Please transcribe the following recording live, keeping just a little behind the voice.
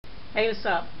Hey, what's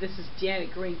up? This is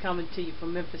Janet Green coming to you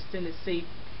from Memphis, Tennessee,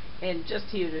 and just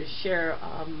here to share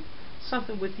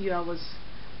something with you. I was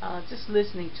just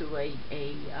listening to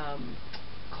a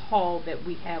call that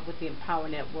we have with the Empower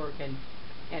Network,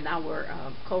 and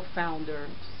our co-founder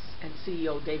and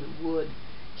CEO David Wood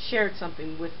shared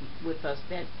something with us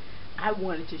that I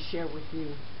wanted to share with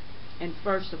you. And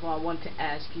first of all, I want to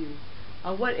ask you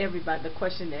the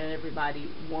question that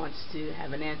everybody wants to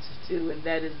have an answer to, and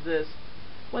that is this: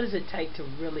 what does it take to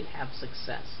really have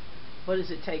success? What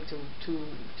does it take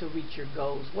to reach your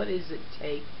goals? What does it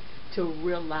take to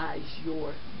realize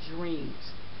your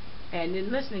dreams? And in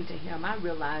listening to him, I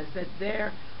realized that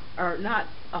there are not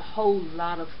a whole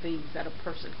lot of things that a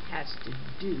person has to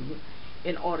do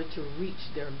in order to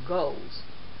reach their goals.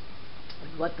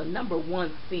 But the number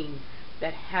one thing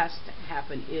that has to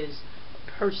happen is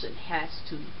a person has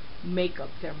to make up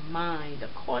their mind,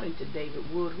 according to David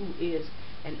Wood, who is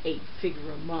an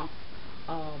eight-figure a month,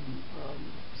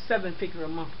 seven-figure a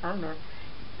month earner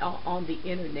on the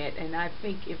internet. And I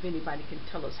think if anybody can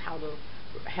tell us how to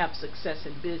have success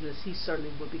in business, he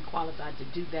certainly would be qualified to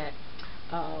do that,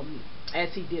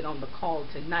 as he did on the call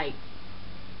tonight.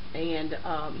 And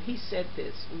he said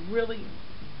this: really,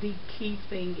 the key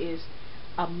thing is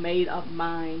a made-up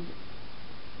mind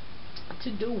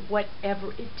to do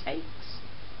whatever it takes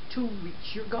to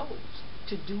reach your goals,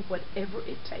 to do whatever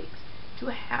it takes to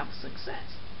have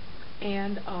success.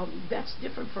 And that's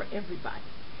different for everybody.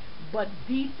 But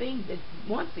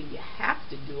one thing you have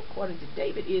to do, according to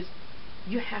David, is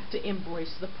you have to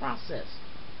embrace the process.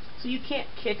 So you can't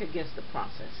kick against the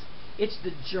process. It's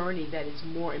the journey that is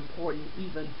more important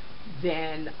even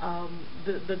than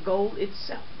the goal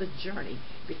itself, the journey,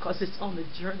 because it's on the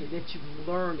journey that you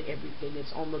learn everything.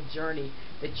 It's on the journey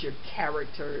that your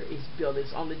character is built.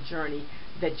 It's on the journey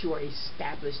that you are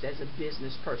established as a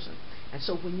business person. And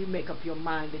so when you make up your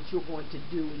mind that you're going to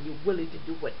do, and you're willing to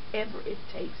do whatever it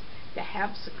takes to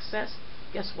have success,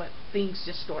 guess what? Things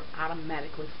just start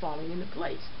automatically falling into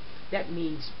place. That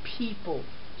means people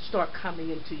start coming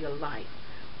into your life.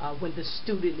 When the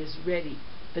student is ready,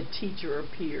 the teacher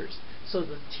appears. So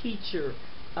the teacher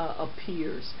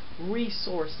appears.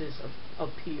 Resources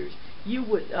appears. You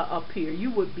would appear.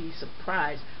 You would be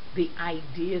surprised the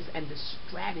ideas and the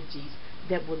strategies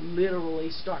that would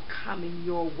literally start coming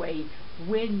your way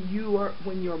when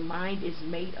your mind is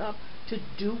made up to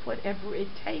do whatever it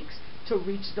takes to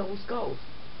reach those goals.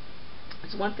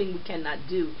 It's one thing we cannot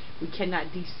do. We cannot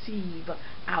deceive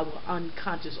our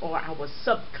unconscious or our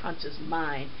subconscious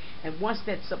mind. And once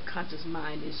that subconscious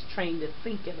mind is trained to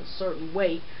think in a certain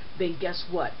way, then guess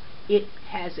what? It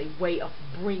has a way of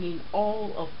bringing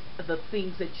all of the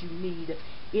things that you need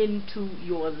into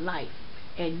your life,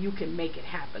 and you can make it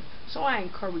happen. So I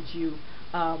encourage you,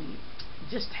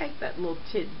 just take that little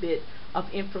tidbit of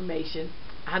information.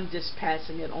 I'm just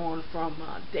passing it on from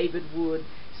David Wood,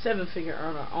 seven-figure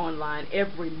earner online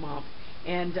every month.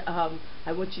 And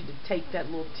I want you to take that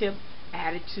little tip,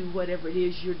 add it to whatever it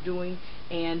is you're doing,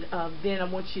 and then I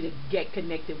want you to get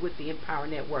connected with the Empower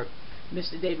Network.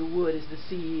 Mr. David Wood is the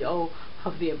CEO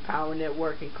of the Empower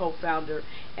Network and co-founder,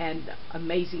 and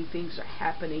amazing things are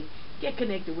happening. Get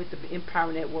connected with the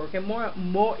Empower Network, and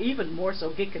even more so,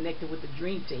 get connected with the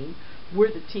Dream Team. We're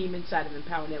the team inside of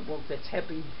Empower Network that's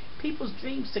helping people's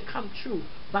dreams to come true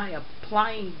by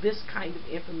applying this kind of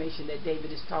information that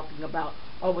David is talking about,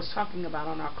 or was talking about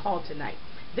on our call tonight.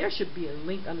 There should be a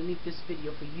link underneath this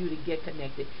video for you to get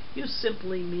connected. You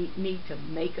simply need to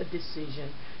make a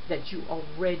decision that you are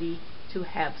ready to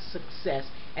have success,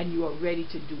 and you are ready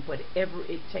to do whatever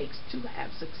it takes to have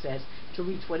success, to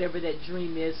reach whatever that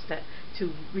dream is,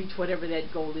 to reach whatever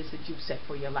that goal is that you've set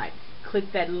for your life. Click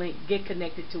that link, get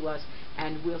connected to us,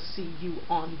 and we'll see you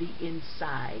on the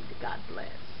inside. God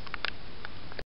bless.